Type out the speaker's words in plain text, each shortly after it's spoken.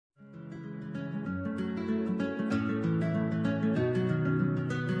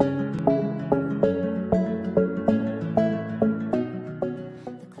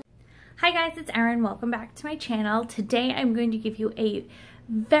guys, it's Erin. Welcome back to my channel. Today I'm going to give you a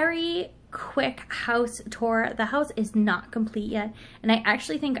very quick house tour. The house is not complete yet, and I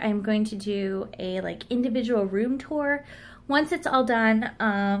actually think I'm going to do a individual room tour once it's all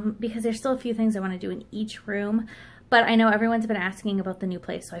done, because there's still a few things I want to do in each room. But I know everyone's been asking about the new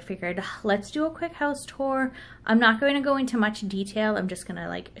place, so I figured let's do a quick house tour. I'm not going to go into much detail. I'm just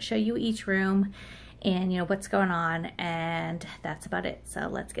gonna show you each room and what's going on, and that's about it. So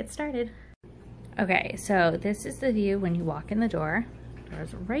let's get started. Okay, so this is the view when you walk in the door.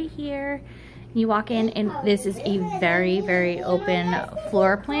 Door's right here. You walk in, and this is a very open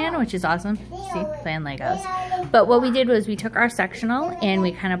floor plan, which is awesome. See, playing Legos. But what we did was we took our sectional and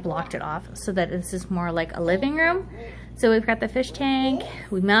we kind of blocked it off so that this is more like a living room. So we've got the fish tank.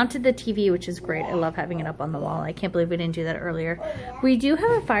 We mounted the TV, which is great. I love having it up on the wall. I can't believe we didn't do that earlier. We do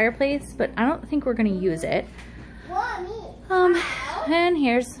have a fireplace, but I don't think we're gonna use it. And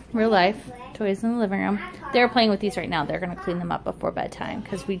here's real life toys in the living room. They're playing with these right now. They're gonna clean them up before bedtime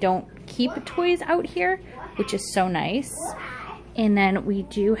because we don't keep toys out here, which is so nice. And then we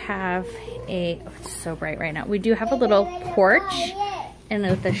do have a, oh, it's so bright right now. We do have a little porch and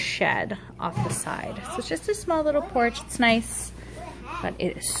with a shed off the side. So it's just a small little porch. It's nice, but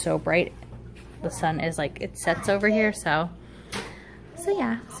it is so bright. The sun is it sets over here. So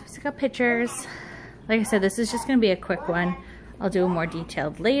yeah, so we got pictures. Like I said, this is just gonna be a quick one. I'll do a more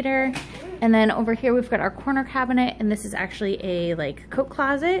detailed later. And then over here we've got our corner cabinet, and this is actually a coat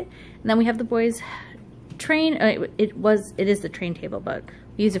closet. And then we have the boys' train. It is the train table, but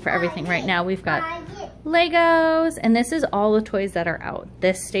we use it for everything right now. We've got Legos, and this is all the toys that are out.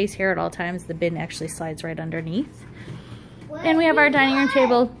 This stays here at all times. The bin actually slides right underneath. And we have our dining room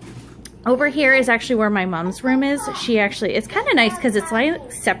table. Over here is actually where my mom's room is. It's kind of nice because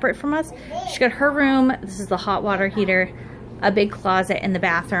it's separate from us. She's got her room. This is the hot water heater, a big closet in the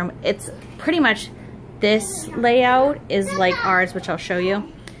bathroom. It's pretty much this layout is like ours, which I'll show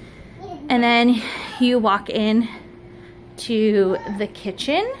you. And then you walk in to the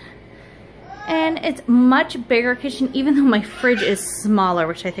kitchen, and it's much bigger kitchen, even though my fridge is smaller,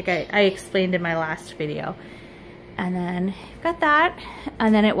 which I think I explained in my last video. And then you've got that,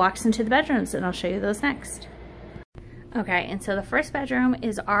 and then it walks into the bedrooms, and I'll show you those next. Okay, and so the first bedroom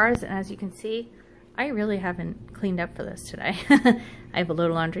is ours, and as you can see, I really haven't cleaned up for this today. I have a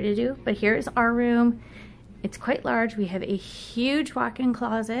little laundry to do, but here is our room. It's quite large. We have a huge walk-in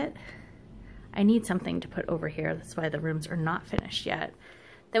closet. I need something to put over here. That's why the rooms are not finished yet.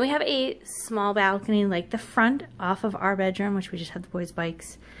 Then we have a small balcony, like the front off of our bedroom, which we just had the boys'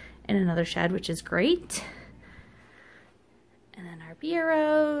 bikes, and another shed, which is great. And then our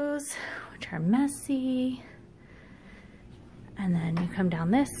bureaus, which are messy. And then you come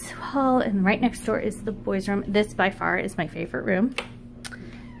down this hall, and right next door is the boys' room. This by far is my favorite room.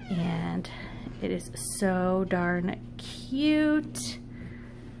 And it is so darn cute.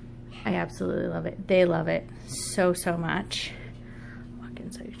 I absolutely love it. They love it so much. Walk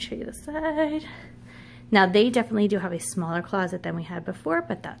in so I can show you the side. Now they definitely do have a smaller closet than we had before,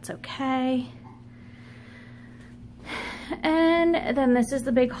 but that's okay. And then this is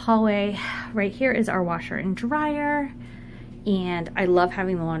the big hallway. Right here is our washer and dryer. And I love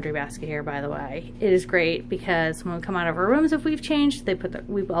having the laundry basket here, by the way. It is great because when we come out of our rooms, if we've changed,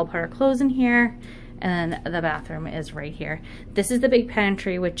 we all put our clothes in here, and then the bathroom is right here. This is the big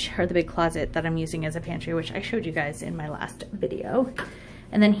pantry, or the big closet that I'm using as a pantry, which I showed you guys in my last video.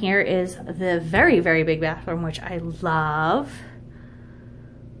 And then here is the very big bathroom, which I love.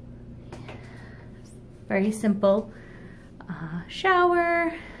 Very simple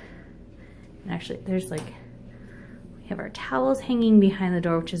shower. And actually, there's we have our towels hanging behind the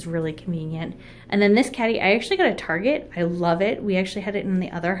door, which is really convenient. And then this caddy, I actually got at Target. I love it. We actually had it in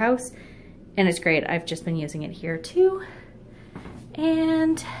the other house, and it's great. I've just been using it here too.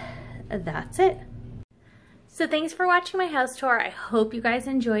 And that's it. So thanks for watching my house tour. I hope you guys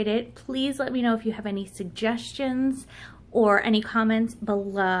enjoyed it. Please let me know if you have any suggestions or any comments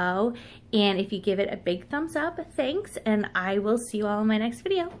below. And if you give it a big thumbs up, thanks. And I will see you all in my next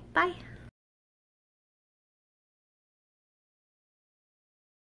video. Bye.